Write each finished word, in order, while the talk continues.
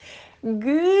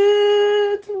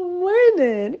Good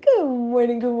morning. Good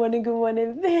morning. Good morning. Good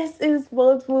morning. This is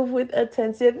Bold Move with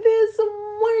Attention. This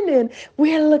morning,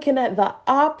 we're looking at the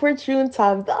opportune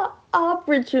time. The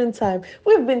opportune time.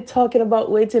 We've been talking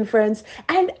about waiting, friends.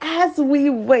 And as we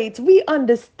wait, we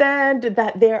understand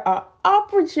that there are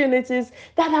opportunities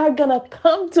that are gonna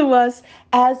come to us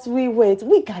as we wait.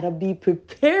 We gotta be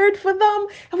prepared for them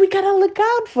and we gotta look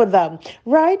out for them,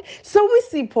 right? So we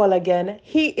see Paul again.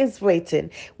 He is waiting.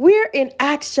 We're in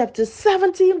Acts chapter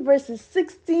 17, verses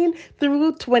 16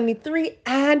 through 23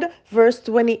 and verse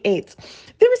 28.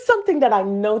 There is something that I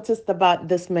noticed about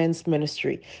this man's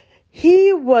ministry.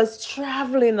 He was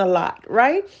traveling a lot,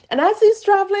 right? And as he's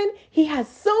traveling, he has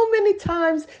so many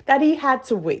times that he had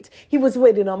to wait. He was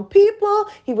waiting on people,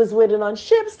 he was waiting on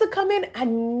ships to come in,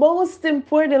 and most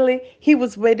importantly, he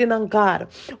was waiting on God.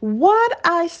 What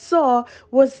I saw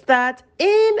was that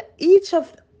in each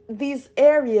of these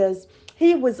areas,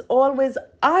 he was always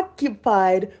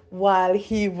occupied while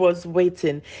he was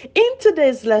waiting. In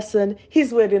today's lesson,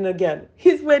 he's waiting again.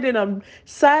 He's waiting on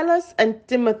Silas and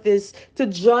Timothy to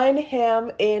join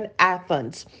him in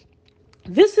Athens.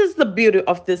 This is the beauty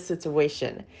of this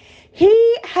situation.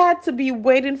 He had to be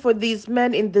waiting for these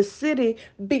men in the city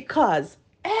because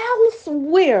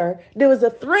elsewhere there was a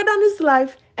threat on his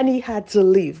life and he had to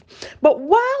leave. But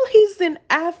while he's in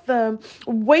Athens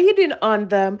waiting on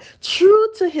them, true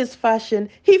to his fashion,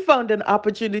 he found an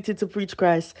opportunity to preach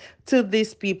Christ to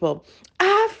these people.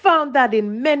 I found that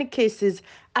in many cases,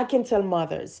 I can tell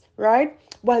mothers, right?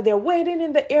 While they're waiting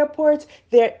in the airport,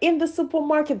 they're in the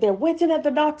supermarket, they're waiting at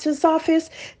the doctor's office,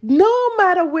 no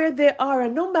matter where they are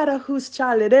and no matter whose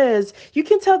child it is, you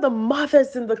can tell the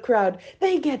mothers in the crowd,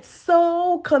 they get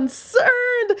so concerned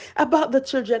about the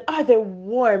children. Are they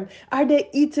warm? Are they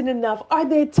eating enough? Are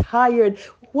they tired?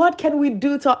 What can we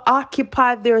do to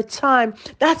occupy their time?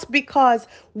 That's because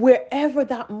wherever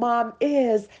that mom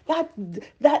is, that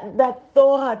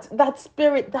thought, that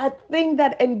spirit, that thing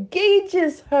that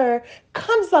engages her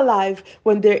comes alive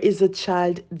when there is a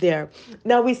child there.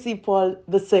 Now we see Paul,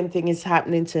 the same thing is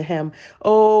happening to him.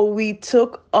 Oh, we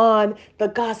took on the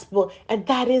gospel, and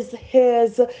that is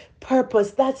his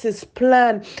purpose. That's his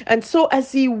plan. And so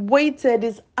as he waited,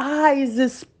 his eyes,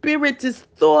 his spirit, his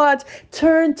thought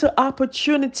turned to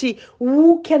opportunity.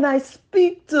 Who can I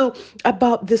speak to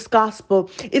about this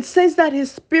gospel? It says that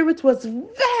his spirit was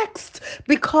vexed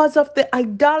because of the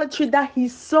idolatry that he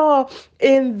saw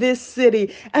in this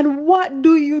city. And what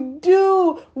do you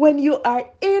do when you are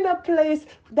in a place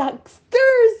that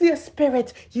stirs your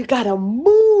spirit? You gotta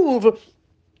move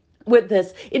with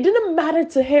this. It didn't matter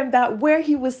to him that where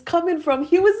he was coming from,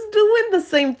 he was doing the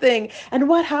same thing. And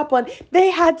what happened? They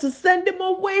had to send him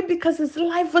away because his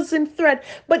life was in threat.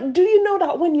 But do you know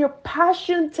that when your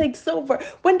passion takes over,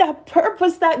 when that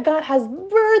purpose that God has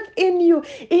birthed in you,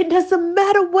 it doesn't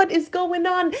matter what is going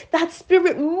on, that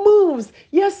spirit moves.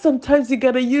 Yes, sometimes you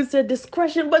gotta use your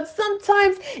discretion, but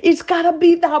sometimes it's gotta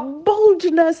be that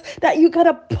boldness that you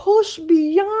gotta push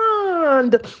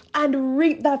beyond and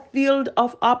reap that field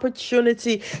of opportunity.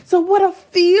 So, what a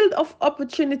field of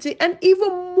opportunity! And even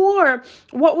more,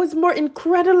 what was more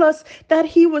incredulous, that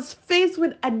he was faced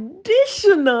with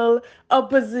additional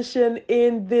opposition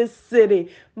in this city.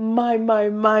 My,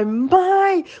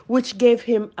 which gave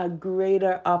him a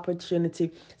greater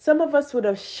opportunity. Some of us would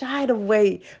have shied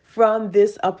away from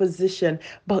this opposition,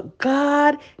 but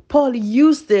God, Paul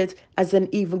used it as an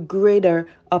even greater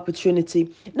opportunity.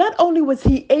 Not only was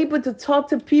he able to talk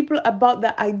to people about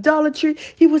the idolatry,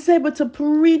 he was able to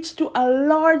preach to a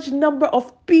large number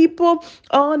of people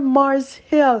on Mars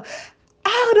Hill.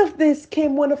 Out of this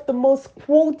came one of the most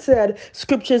quoted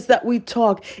scriptures that we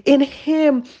talk. In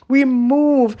him we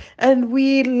move and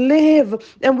we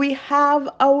live and we have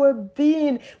our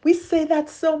being. We say that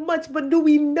so much, but do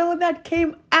we know that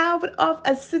came out of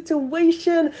a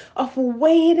situation of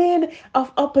waiting,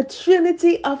 of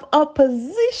opportunity, of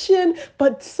opposition,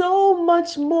 but so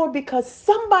much more because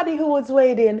somebody who was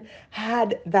waiting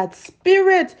had that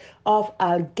spirit of,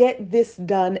 I'll get this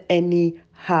done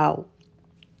anyhow.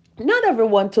 Not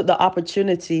everyone took the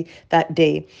opportunity that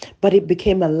day, but it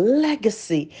became a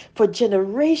legacy for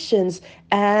generations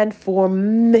and for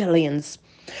millions.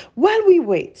 While we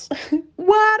wait,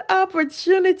 what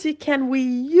opportunity can we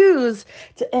use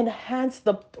to enhance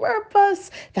the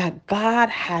purpose that God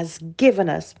has given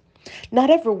us? Not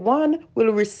everyone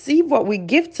will receive what we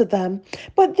give to them,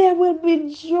 but there will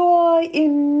be joy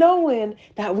in knowing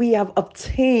that we have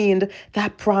obtained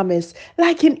that promise.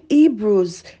 Like in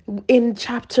Hebrews, in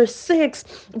chapter 6,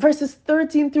 verses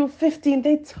 13 through 15,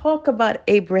 they talk about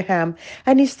Abraham.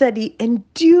 And he said he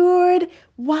endured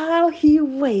while he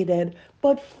waited,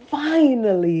 but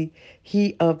finally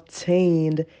he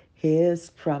obtained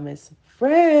his promise.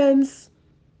 Friends,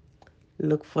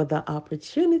 look for the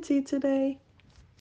opportunity today.